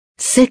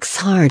6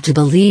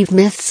 hard-to-believe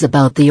myths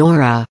about the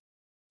aura.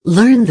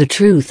 Learn the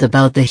truth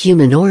about the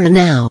human aura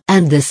now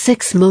and the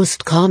 6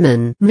 most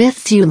common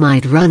myths you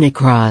might run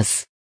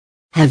across.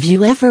 Have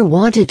you ever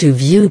wanted to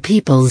view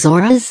people's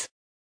auras?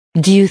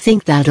 Do you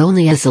think that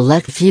only a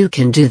select few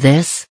can do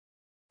this?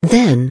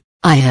 Then,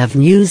 I have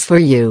news for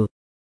you.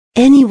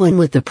 Anyone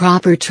with the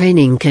proper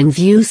training can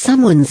view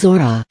someone's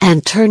aura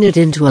and turn it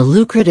into a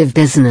lucrative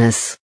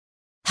business.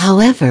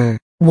 However,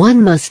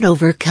 one must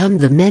overcome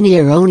the many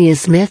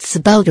erroneous myths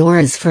about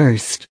auras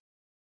first.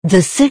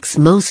 The 6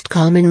 most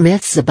common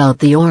myths about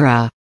the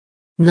aura.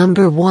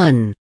 Number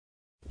 1.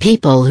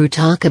 People who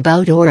talk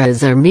about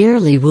auras are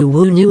merely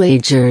woo-woo New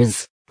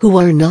Agers, who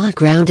are not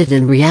grounded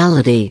in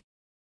reality.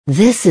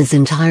 This is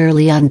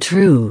entirely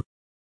untrue.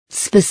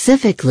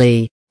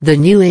 Specifically, the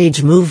New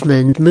Age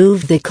movement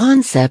moved the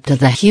concept of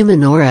the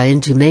human aura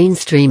into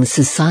mainstream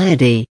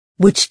society,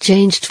 which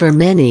changed for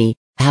many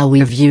how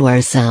we view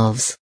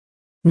ourselves.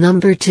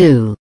 Number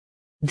 2.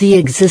 The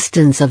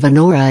existence of an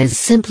aura is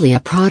simply a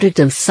product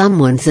of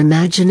someone's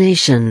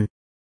imagination.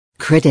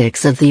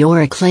 Critics of the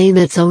aura claim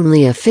it's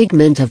only a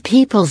figment of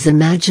people's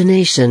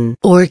imagination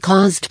or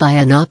caused by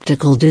an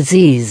optical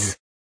disease.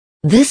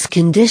 This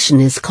condition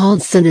is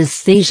called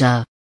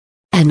synesthesia.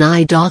 An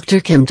eye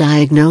doctor can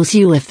diagnose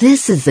you if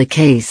this is the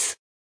case.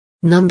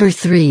 Number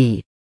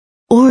 3.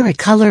 Aura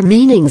color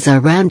meanings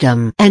are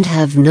random and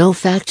have no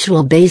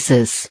factual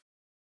basis.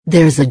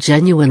 There's a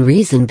genuine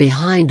reason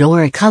behind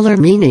aura color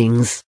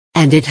meanings,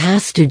 and it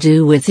has to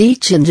do with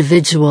each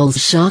individual's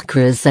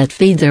chakras that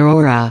feed their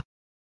aura.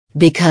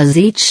 Because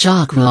each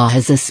chakra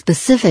has a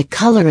specific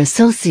color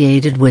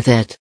associated with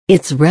it,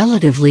 it's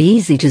relatively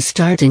easy to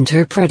start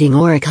interpreting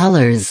aura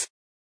colors.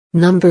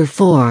 Number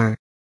 4.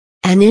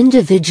 An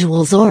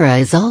individual's aura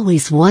is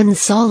always one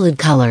solid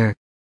color.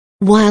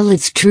 While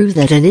it's true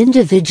that an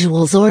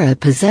individual's aura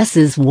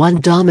possesses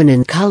one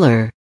dominant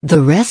color, the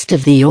rest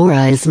of the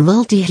aura is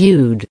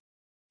multi-hued.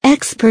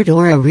 Expert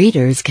aura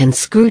readers can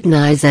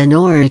scrutinize an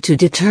aura to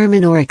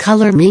determine aura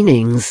color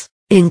meanings,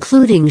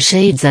 including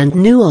shades and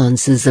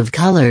nuances of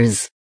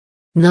colors.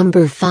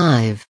 Number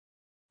 5.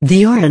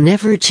 The aura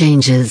never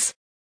changes.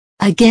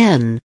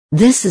 Again,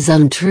 this is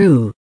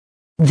untrue.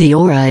 The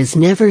aura is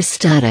never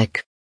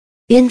static.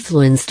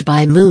 Influenced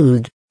by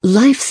mood,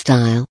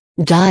 lifestyle,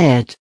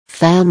 diet,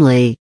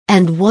 family,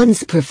 and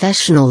one's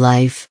professional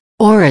life,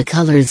 aura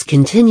colors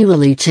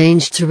continually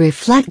change to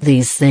reflect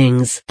these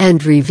things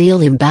and reveal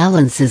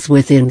imbalances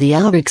within the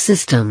auric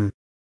system.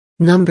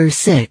 Number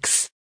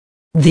 6.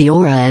 The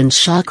aura and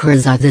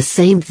chakras are the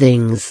same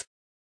things.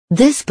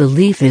 This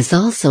belief is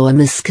also a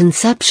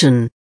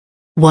misconception.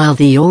 While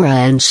the aura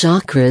and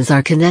chakras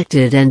are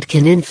connected and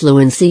can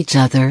influence each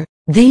other,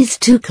 these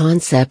two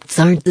concepts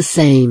aren't the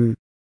same.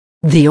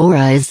 The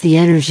aura is the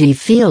energy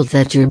field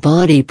that your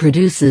body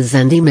produces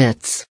and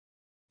emits.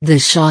 The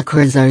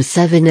chakras are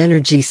 7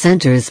 energy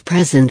centers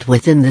present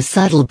within the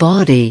subtle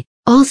body,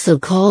 also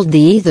called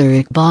the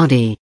etheric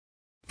body.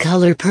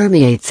 Color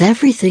permeates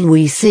everything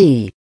we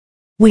see.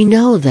 We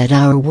know that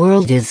our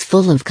world is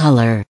full of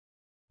color.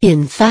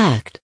 In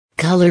fact,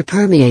 color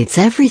permeates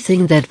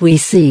everything that we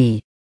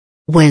see.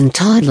 When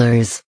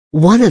toddlers,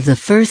 one of the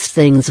first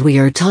things we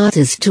are taught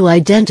is to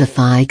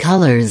identify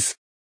colors.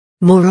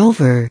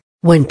 Moreover,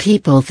 when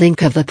people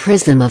think of a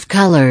prism of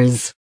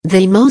colors,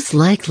 they most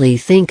likely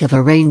think of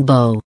a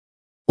rainbow.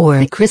 Or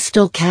a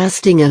crystal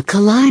casting a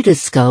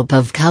kaleidoscope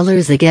of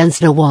colors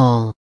against a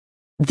wall.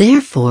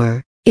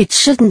 Therefore, it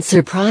shouldn't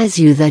surprise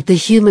you that the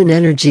human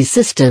energy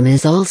system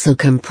is also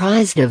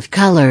comprised of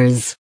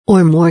colors,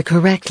 or more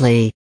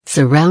correctly,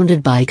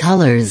 surrounded by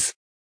colors.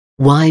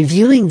 Why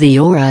viewing the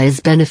aura is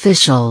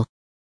beneficial.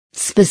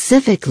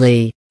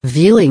 Specifically,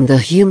 viewing the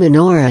human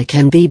aura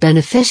can be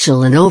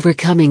beneficial in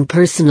overcoming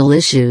personal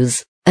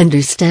issues,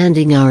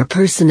 understanding our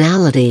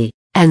personality,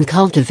 and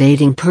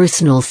cultivating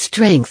personal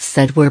strengths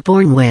that we're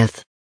born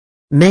with.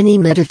 Many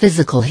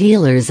metaphysical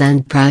healers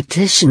and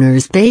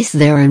practitioners base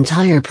their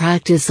entire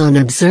practice on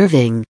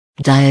observing,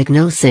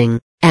 diagnosing,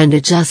 and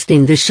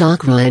adjusting the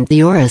chakra and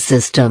the aura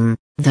system,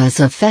 thus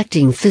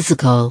affecting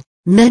physical,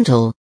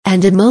 mental,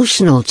 and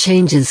emotional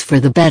changes for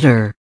the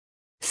better.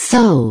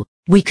 So,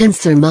 we can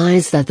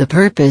surmise that the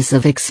purpose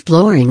of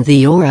exploring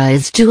the aura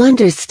is to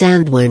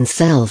understand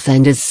oneself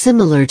and is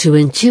similar to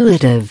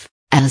intuitive,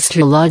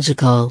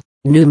 astrological,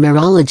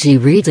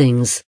 numerology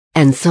readings,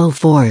 and so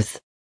forth.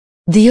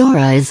 The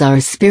aura is our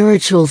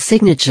spiritual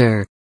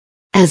signature.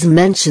 As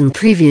mentioned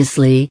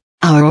previously,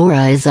 our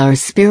aura is our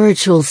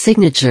spiritual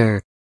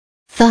signature.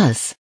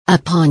 Thus,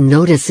 upon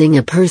noticing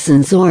a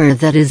person's aura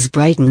that is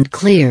bright and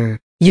clear,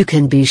 you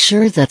can be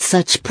sure that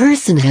such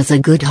person has a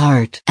good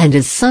heart and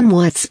is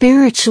somewhat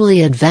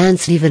spiritually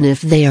advanced even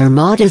if they are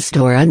modest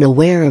or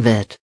unaware of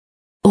it.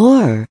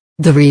 Or,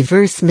 the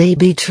reverse may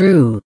be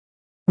true.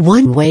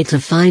 One way to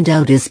find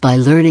out is by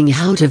learning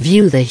how to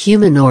view the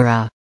human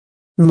aura.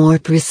 More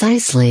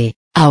precisely,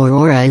 our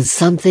aura is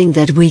something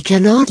that we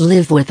cannot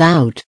live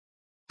without.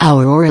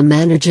 Our aura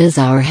manages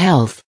our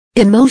health,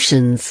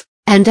 emotions,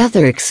 and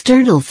other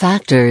external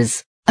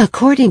factors,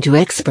 according to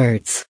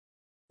experts.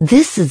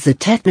 This is the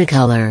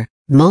Technicolor,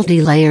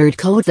 multi-layered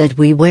coat that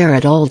we wear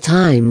at all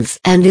times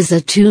and is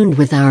attuned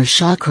with our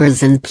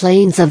chakras and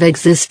planes of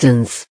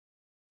existence.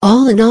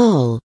 All in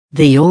all,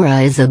 the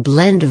aura is a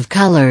blend of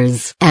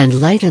colors and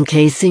light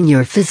encasing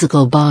your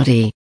physical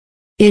body.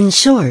 In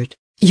short,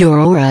 your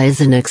aura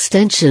is an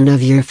extension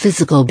of your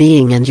physical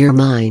being and your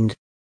mind.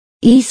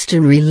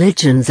 Eastern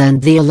religions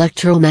and the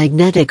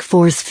electromagnetic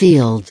force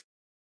field.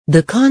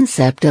 The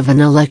concept of an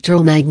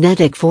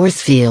electromagnetic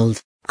force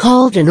field,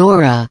 called an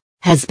aura,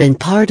 has been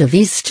part of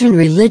Eastern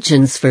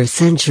religions for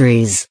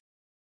centuries.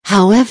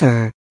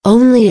 However,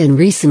 only in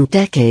recent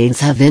decades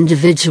have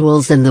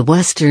individuals in the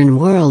Western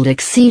world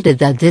acceded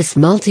that this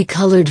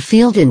multicolored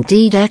field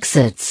indeed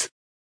exists.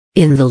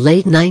 In the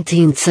late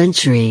 19th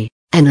century,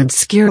 an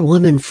obscure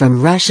woman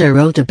from Russia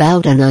wrote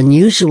about an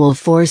unusual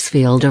force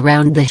field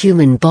around the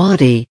human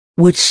body,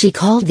 which she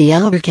called the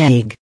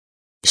Auerkeg.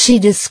 She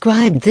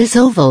described this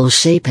oval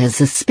shape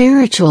as a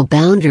spiritual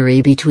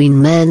boundary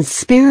between man's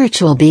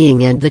spiritual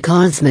being and the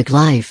cosmic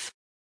life.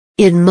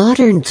 In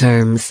modern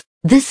terms,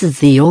 this is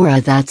the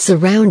aura that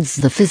surrounds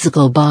the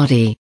physical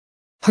body.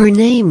 Her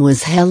name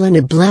was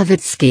Helena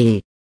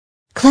Blavatsky.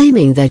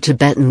 Claiming that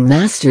Tibetan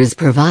masters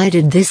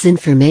provided this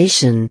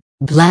information,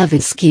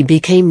 Blavatsky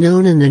became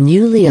known in the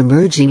newly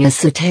emerging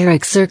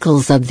esoteric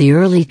circles of the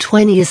early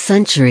 20th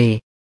century.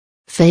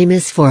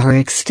 Famous for her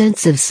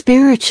extensive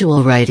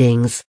spiritual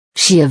writings,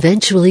 she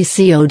eventually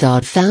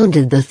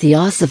founded the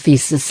Theosophy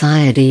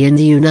Society in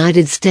the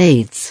United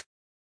States.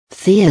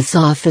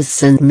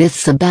 Theosophists and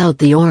myths about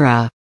the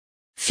aura.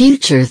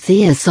 Future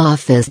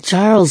theosophist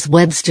Charles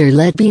Webster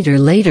Leadbeater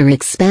later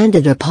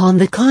expanded upon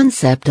the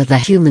concept of the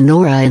human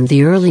aura in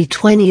the early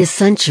 20th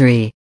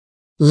century.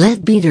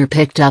 Leadbeater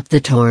picked up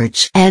the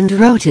torch and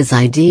wrote his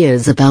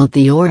ideas about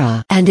the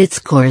aura and its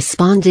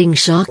corresponding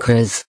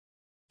chakras.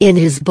 In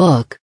his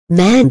book,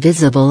 Man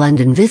Visible and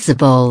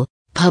Invisible,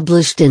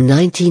 published in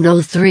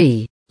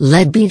 1903,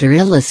 Leadbeater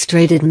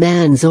illustrated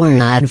man's aura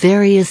at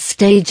various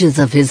stages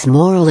of his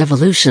moral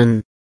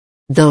evolution.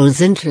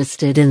 Those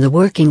interested in the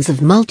workings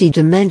of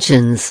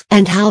multi-dimensions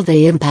and how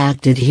they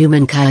impacted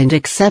humankind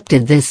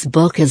accepted this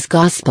book as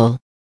gospel.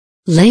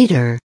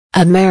 Later,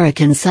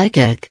 American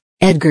psychic,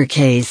 Edgar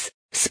Cayce,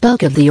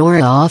 spoke of the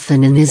aura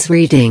often in his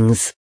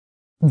readings.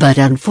 But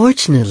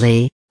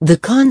unfortunately, the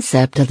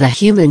concept of the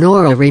human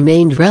aura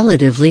remained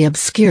relatively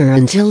obscure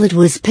until it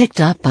was picked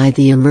up by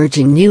the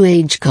emerging New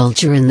Age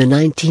culture in the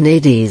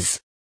 1980s.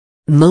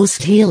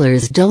 Most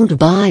healers don't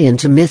buy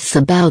into myths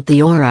about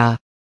the aura.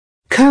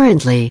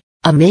 Currently,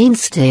 a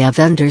mainstay of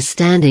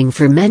understanding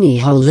for many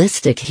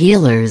holistic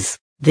healers,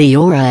 the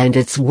aura and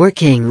its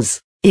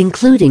workings,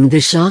 including the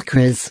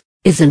chakras,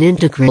 is an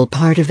integral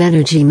part of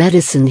energy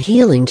medicine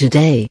healing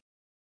today.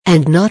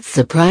 And not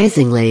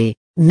surprisingly,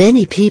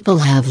 many people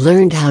have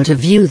learned how to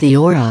view the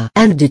aura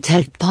and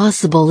detect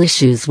possible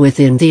issues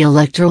within the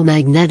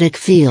electromagnetic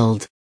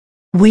field.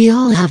 We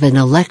all have an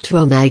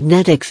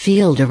electromagnetic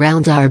field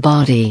around our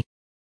body.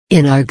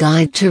 In our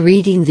guide to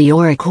reading the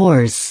aura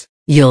course,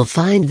 you'll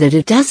find that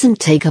it doesn't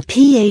take a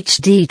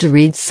PhD to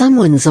read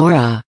someone's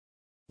aura.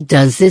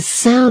 Does this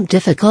sound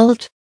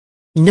difficult?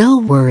 No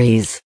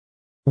worries.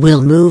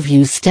 We'll move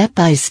you step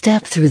by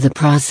step through the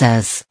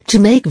process to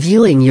make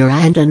viewing your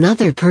and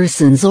another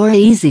person's aura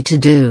easy to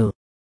do.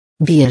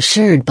 Be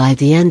assured by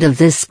the end of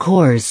this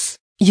course,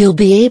 you'll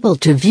be able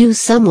to view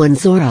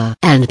someone's aura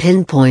and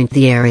pinpoint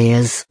the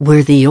areas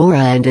where the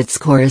aura and its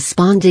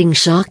corresponding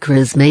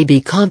chakras may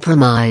be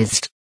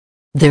compromised.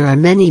 There are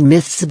many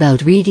myths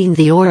about reading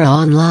the aura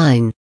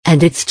online,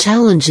 and it's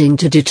challenging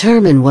to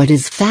determine what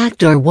is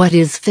fact or what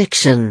is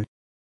fiction.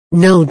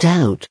 No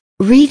doubt,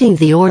 reading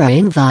the aura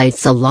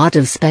invites a lot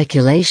of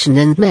speculation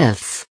and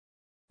myths.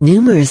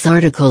 Numerous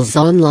articles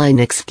online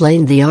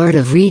explain the art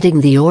of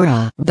reading the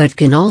aura but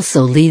can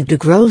also lead to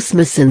gross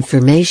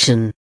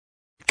misinformation.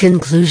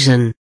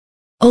 Conclusion.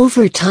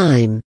 Over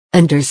time,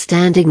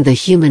 understanding the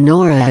human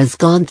aura has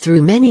gone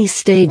through many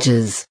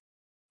stages.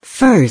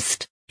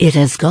 First, it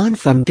has gone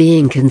from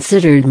being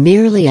considered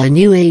merely a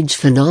New Age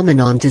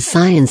phenomenon to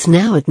science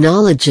now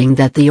acknowledging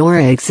that the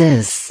aura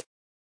exists.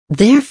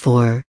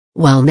 Therefore,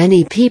 while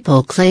many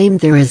people claim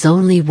there is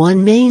only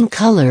one main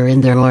color in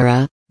their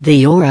aura,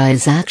 the aura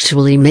is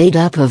actually made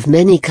up of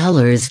many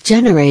colors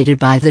generated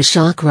by the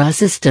chakra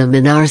system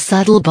in our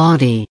subtle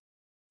body.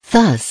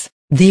 Thus,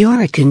 the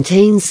aura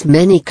contains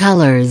many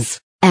colors,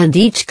 and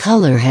each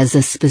color has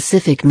a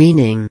specific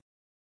meaning.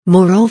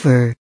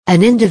 Moreover,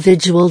 an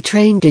individual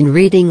trained in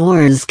reading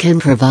auras can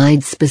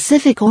provide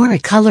specific aura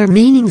color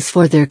meanings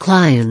for their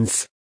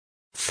clients.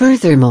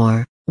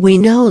 Furthermore, we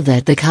know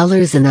that the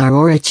colors in our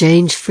aura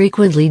change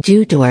frequently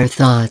due to our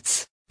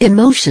thoughts,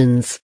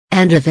 emotions,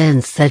 and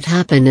events that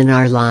happen in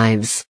our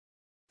lives.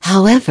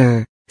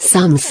 However,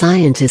 some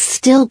scientists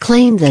still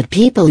claim that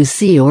people who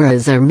see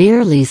auras are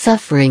merely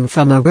suffering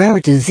from a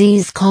rare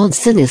disease called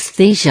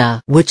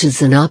synesthesia, which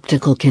is an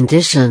optical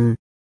condition.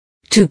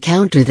 To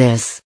counter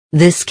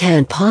this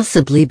can't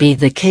possibly be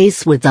the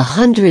case with the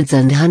hundreds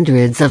and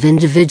hundreds of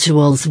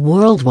individuals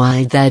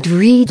worldwide that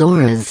read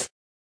auras.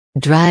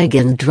 Drag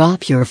and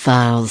drop your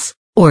files,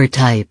 or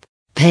type,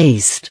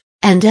 paste,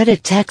 and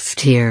edit text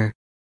here.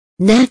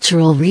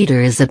 Natural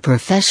Reader is a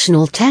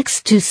professional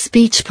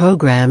text-to-speech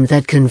program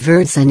that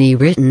converts any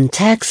written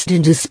text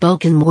into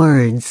spoken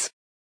words.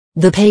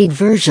 The paid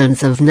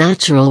versions of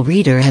Natural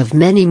Reader have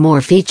many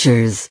more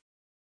features.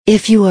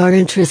 If you are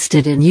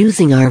interested in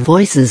using our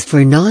voices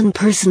for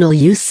non-personal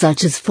use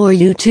such as for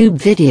YouTube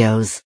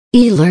videos,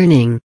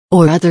 e-learning,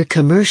 or other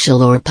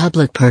commercial or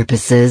public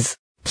purposes,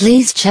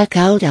 please check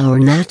out our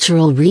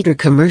Natural Reader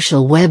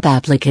commercial web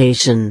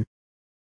application.